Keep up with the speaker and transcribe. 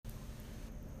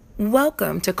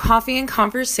Welcome to Coffee and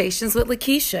Conversations with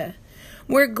Lakeisha.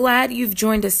 We're glad you've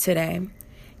joined us today.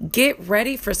 Get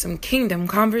ready for some kingdom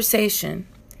conversation.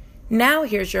 Now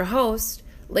here's your host,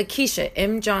 Lakeisha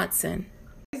M. Johnson.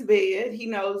 His bed, he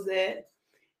knows that.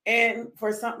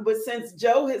 But since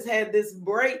Joe has had this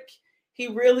break, he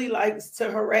really likes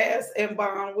to harass and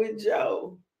bond with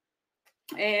Joe.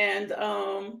 And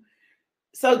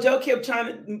so Joe kept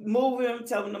trying to move him,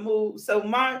 tell him to move. So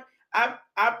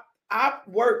I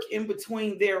work in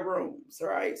between their rooms,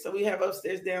 right? So we have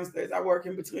upstairs, downstairs. I work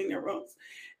in between their rooms.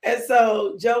 And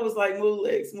so Joe was like, move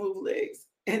legs, move legs.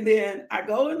 And then I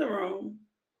go in the room.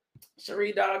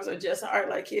 Cherie dogs are just hard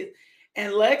like his.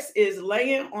 And Lex is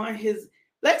laying on his,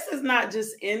 Lex is not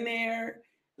just in there,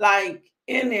 like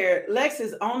in there. Lex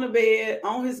is on the bed,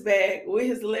 on his back, with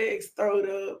his legs thrown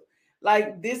up.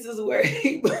 Like this is where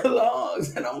he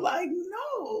belongs. And I'm like,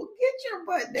 no, get your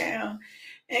butt down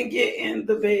and get in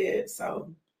the bed.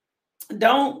 So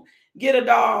don't get a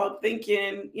dog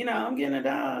thinking, I'm getting a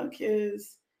dog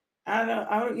because I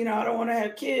don't want to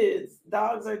have kids.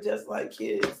 Dogs are just like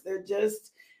kids. They're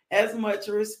just as much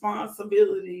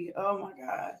responsibility. Oh my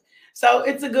God. So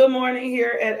it's a good morning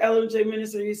here at LMJ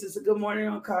Ministries. It's a good morning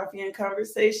on Coffee and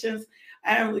Conversations.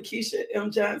 I am Lakeisha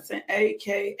M. Johnson,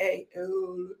 aka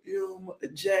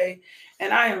LMJ,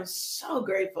 and I am so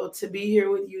grateful to be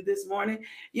here with you this morning.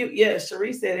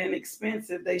 Cherie said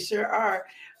inexpensive. They sure are.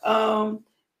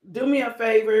 Do me a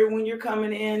favor when you're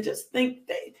coming in, just think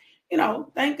that,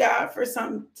 thank God for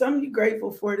something you're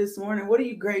grateful for this morning. What are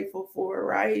you grateful for,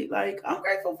 right? Like, I'm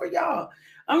grateful for y'all.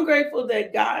 I'm grateful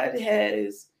that God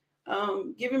has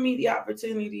given me the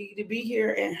opportunity to be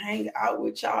here and hang out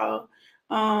with y'all.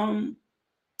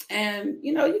 And,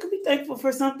 you can be thankful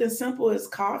for something simple as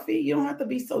coffee. You don't have to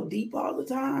be so deep all the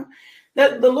time.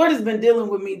 That the Lord has been dealing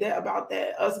with me about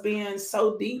that, us being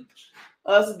so deep,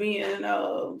 us being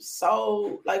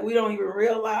so, like, we don't even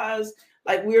realize,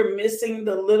 like, we're missing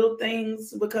the little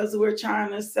things because we're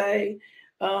trying to say,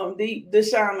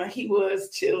 Deshauna, he was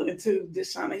chilling too.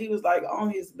 Deshauna, he was like on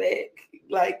his back,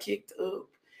 like kicked up.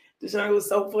 Deshauna was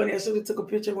so funny. I should have took a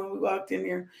picture when we walked in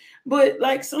there. But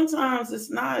like sometimes it's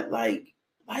not like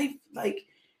life, like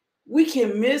we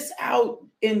can miss out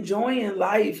enjoying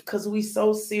life because we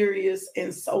so serious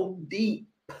and so deep.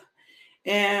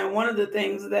 And one of the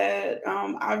things that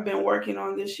I've been working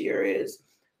on this year is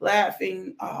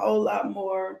laughing a whole lot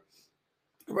more,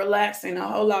 relaxing a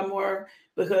whole lot more,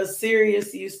 because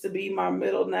serious used to be my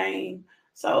middle name.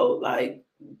 So like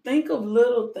think of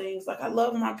little things. Like I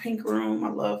love my pink room. I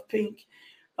love pink.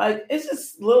 Like it's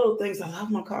just little things. I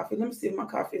love my coffee. Let me see if my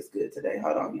coffee is good today.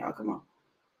 Hold on, y'all. Come on.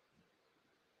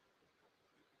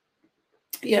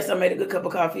 Yes, I made a good cup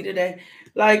of coffee today.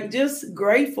 Like just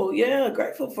grateful. Yeah,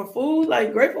 grateful for food,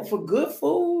 like grateful for good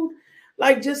food.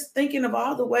 Like just thinking of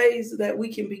all the ways that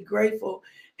we can be grateful.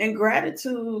 And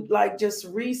gratitude, like just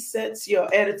resets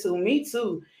your attitude. Me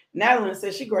too. Madeline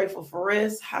says she's grateful for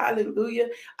rest. Hallelujah.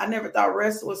 I never thought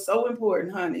rest was so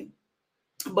important, honey.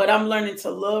 But I'm learning to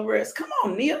love rest. Come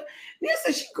on, Nia. Nia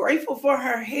says she's grateful for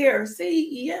her hair.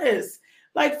 See, yes.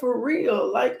 Like for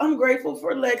real. Like I'm grateful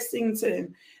for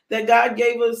Lexington, that God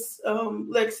gave us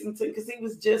Lexington, because he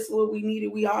was just what we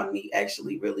needed. We all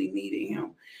actually really needed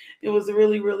him. It was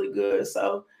really, really good.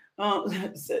 So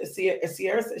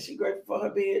Sierra says she's grateful for her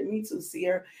bed. Me too,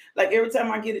 Sierra. Like every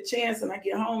time I get a chance and I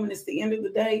get home and it's the end of the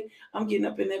day, I'm getting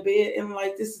up in that bed and I'm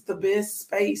like, this is the best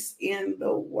space in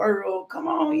the world. Come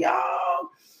on, y'all.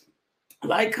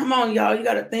 Like, come on, y'all. You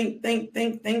got to think.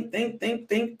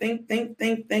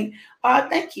 Oh,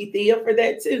 thank you, Thea, for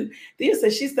that, too. Thea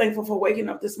says she's thankful for waking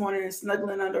up this morning and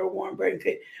snuggling under a warm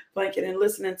blanket and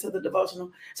listening to the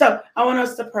devotional. So I want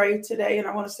us to pray today, and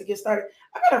I want us to get started.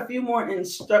 I got a few more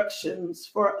instructions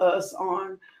for us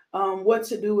on what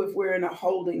to do if we're in a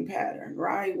holding pattern,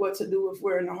 right? What to do if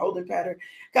we're in a holding pattern.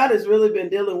 God has really been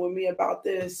dealing with me about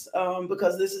this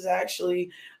because this is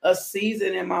actually a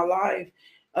season in my life.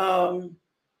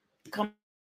 Come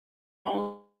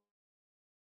on,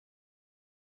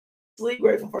 sleep,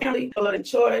 grateful for family, blood and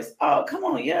choice. Oh, come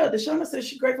on, yeah. Deshauna says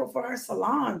she's grateful for her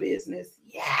salon business.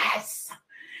 Yes,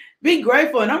 be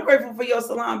grateful, and I'm grateful for your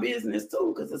salon business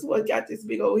too, because it's what got this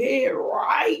big old head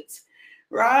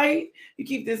right. You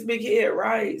keep this big head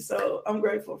right, so I'm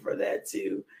grateful for that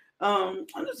too. I'm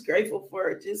just grateful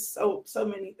for just so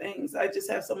many things. I just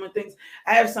have so many things.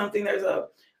 I have something. There's a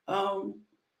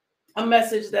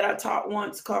message that I taught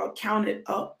once called Count It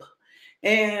Up.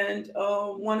 And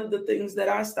one of the things that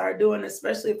I start doing,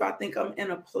 especially if I think I'm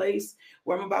in a place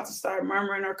where I'm about to start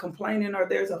murmuring or complaining or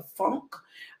there's a funk,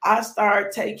 I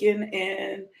start taking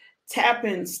and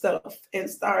tapping stuff and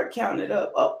start counting it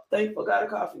up. Oh, thankful got a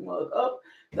coffee mug. Oh,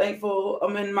 thankful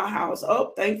I'm in my house.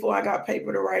 Oh, thankful I got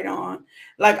paper to write on.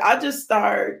 Like I just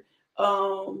start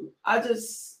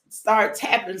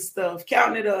tapping stuff,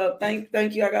 counting it up.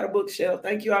 Thank you, I got a bookshelf.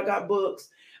 Thank you, I got books.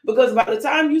 Because by the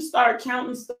time you start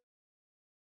counting stuff,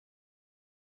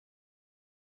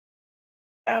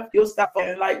 you'll stop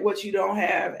feeling like what you don't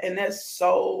have. And that's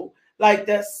so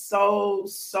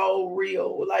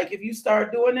real. Like if you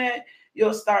start doing that,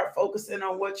 you'll start focusing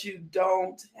on what you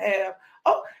don't have.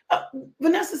 Oh,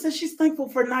 Vanessa says she's thankful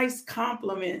for nice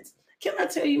compliments. Can I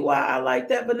tell you why I like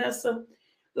that, Vanessa?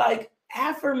 Like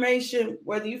affirmation,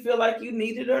 whether you feel like you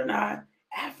need it or not,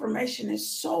 affirmation is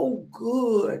so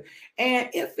good. And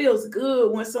it feels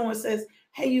good when someone says,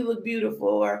 hey, you look beautiful,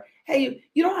 or hey,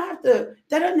 you don't have to,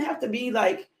 that doesn't have to be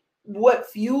like what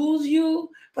fuels you,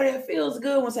 but it feels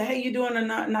good when say, hey, you're doing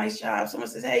a nice job. Someone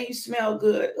says, hey, you smell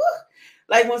good. Ooh.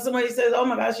 Like when somebody says, oh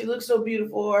my gosh, you look so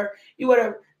beautiful, or you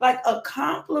whatever. Like a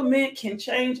compliment can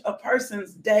change a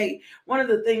person's day. One of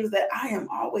the things that I am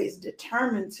always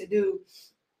determined to do,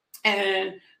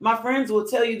 and my friends will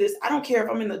tell you this, I don't care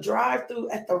if I'm in the drive-thru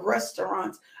at the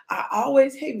restaurants, I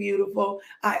always, hey, beautiful,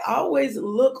 I always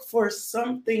look for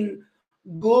something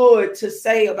good to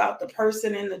say about the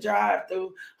person in the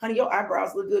drive-thru. Honey, your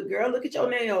eyebrows look good, girl. Look at your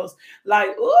nails.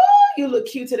 Like, oh, you look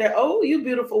cute today. Oh, you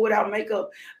beautiful without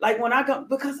makeup. Like when I come,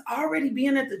 because already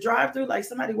being at the drive-thru, like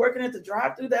somebody working at the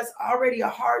drive-thru, that's already a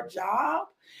hard job.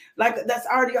 Like that's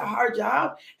already a hard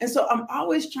job. And so I'm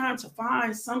always trying to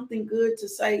find something good to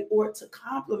say or to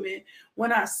compliment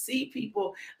when I see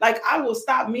people. Like I will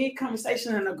stop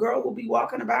mid-conversation and a girl will be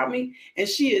walking about me. And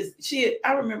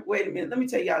I remember, wait a minute, let me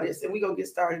tell y'all this and we're going to get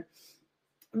started.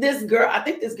 This girl, I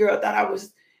think this girl thought I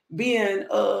was being,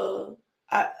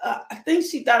 I think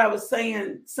she thought I was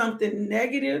saying something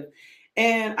negative.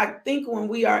 And I think when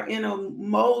we are in a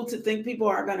mode to think people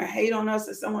are going to hate on us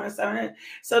or someone or something.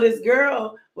 So this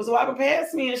girl was walking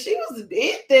past me and she was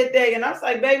it that day. And I was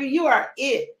like, baby, you are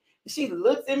it. She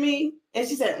looked at me and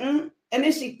she said, and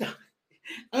then she thought,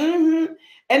 and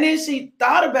then she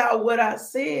thought about what I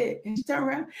said and she turned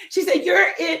around. She said, you're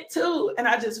it too. And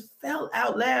I just fell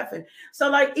out laughing. So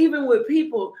like, even with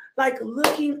people, like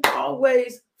looking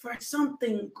always for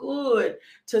something good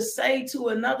to say to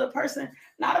another person,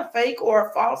 not a fake or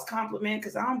a false compliment,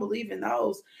 because I don't believe in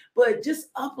those, but just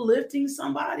uplifting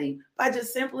somebody by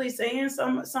just simply saying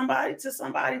somebody to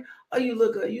somebody, oh, you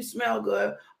look good, you smell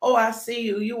good, oh, I see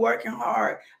you, you working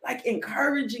hard, like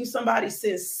encouraging somebody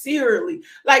sincerely,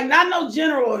 like not no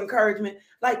general encouragement,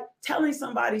 like telling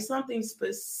somebody something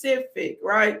specific,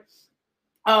 right?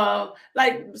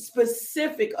 Like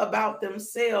specific about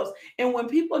themselves. And when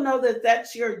people know that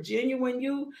that's your genuine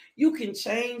you can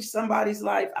change somebody's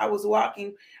life. It was a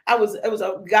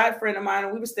guy friend of mine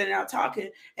and we were standing out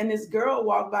talking and this girl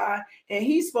walked by and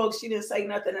he spoke, she didn't say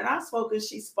nothing, and I spoke and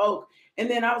she spoke. And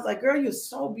then I was like, girl, you're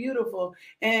so beautiful.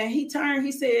 And he turned,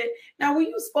 he said, now when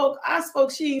you spoke, I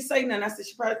spoke, she didn't say nothing. I said,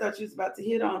 she probably thought you was about to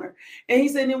hit on her. And he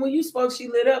said, then when you spoke, she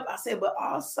lit up. I said, but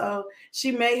also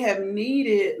she may have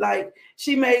needed, like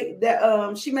she may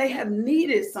have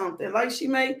needed something. Like she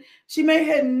may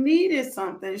have needed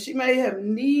something. She may have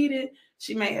needed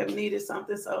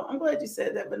something. So I'm glad you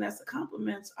said that, Vanessa.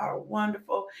 Compliments are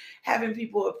wonderful. Having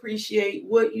people appreciate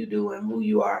what you do and who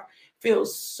you are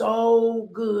feels so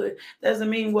good. Doesn't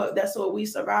mean that's what we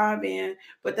survive in,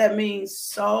 but that means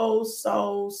so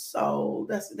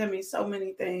that means so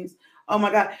many things. Oh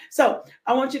my God. So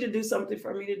I want you to do something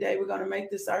for me today. We're going to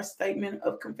make this our statement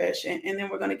of confession, and then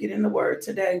we're going to get in the word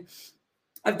today.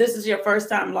 If this is your first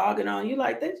time logging on, you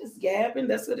like, they're just gabbing.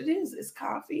 That's what it is. It's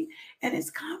coffee and it's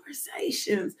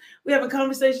conversations. We're having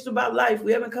conversations about life.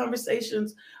 We're having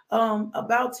conversations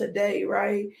about today,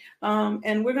 right?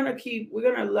 And we're going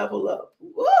to level up.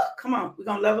 Woo, come on. We're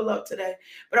going to level up today.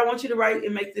 But I want you to write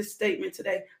and make this statement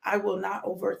today. I will not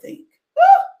overthink. Woo!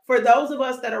 For those of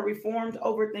us that are reformed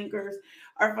overthinkers,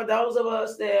 or for those of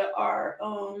us that are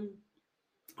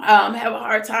have a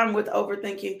hard time with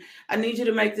overthinking, I need you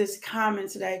to make this comment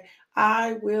today.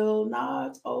 I will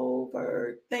not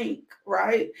overthink,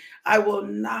 right? I will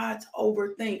not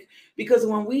overthink, because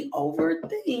when we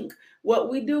overthink,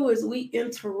 what we do is we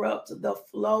interrupt the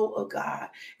flow of God.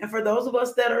 And for those of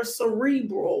us that are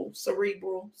cerebral,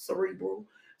 sometimes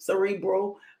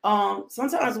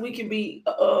we can be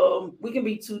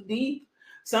too deep.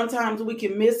 Sometimes we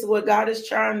can miss what God is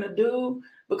trying to do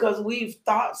because we've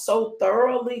thought so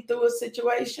thoroughly through a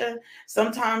situation.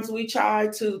 Sometimes we try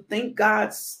to think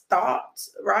God's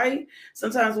thoughts, right?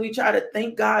 Sometimes we try to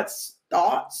think God's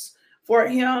thoughts for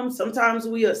him. Sometimes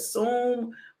we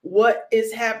assume what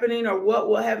is happening or what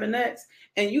will happen next.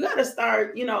 And you got to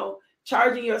start,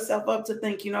 charging yourself up to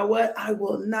think, you know what, I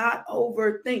will not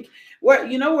overthink. Where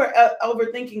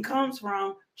overthinking comes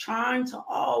from? Trying to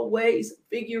always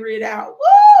figure it out.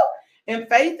 Woo! And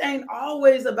faith ain't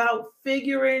always about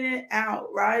figuring it out,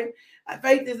 right?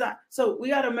 Faith is not. So we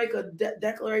got to make a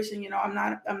declaration. I'm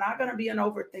not going to be an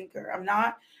overthinker. I'm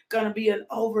not going to be an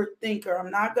overthinker. I'm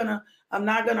not going to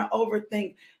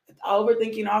overthink.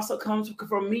 Overthinking also comes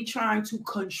from me trying to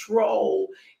control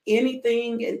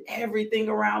anything and everything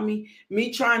around me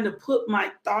trying to put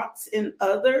my thoughts in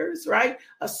others, right?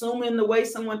 Assuming the way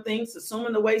someone thinks,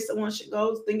 assuming the way someone should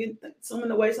go, assuming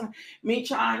the way me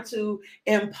trying to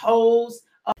impose.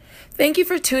 Thank you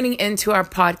for tuning into our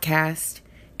podcast.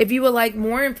 If you would like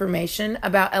more information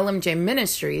about LMJ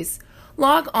Ministries,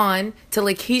 log on to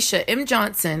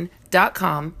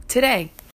LakeishaMJohnson.com today.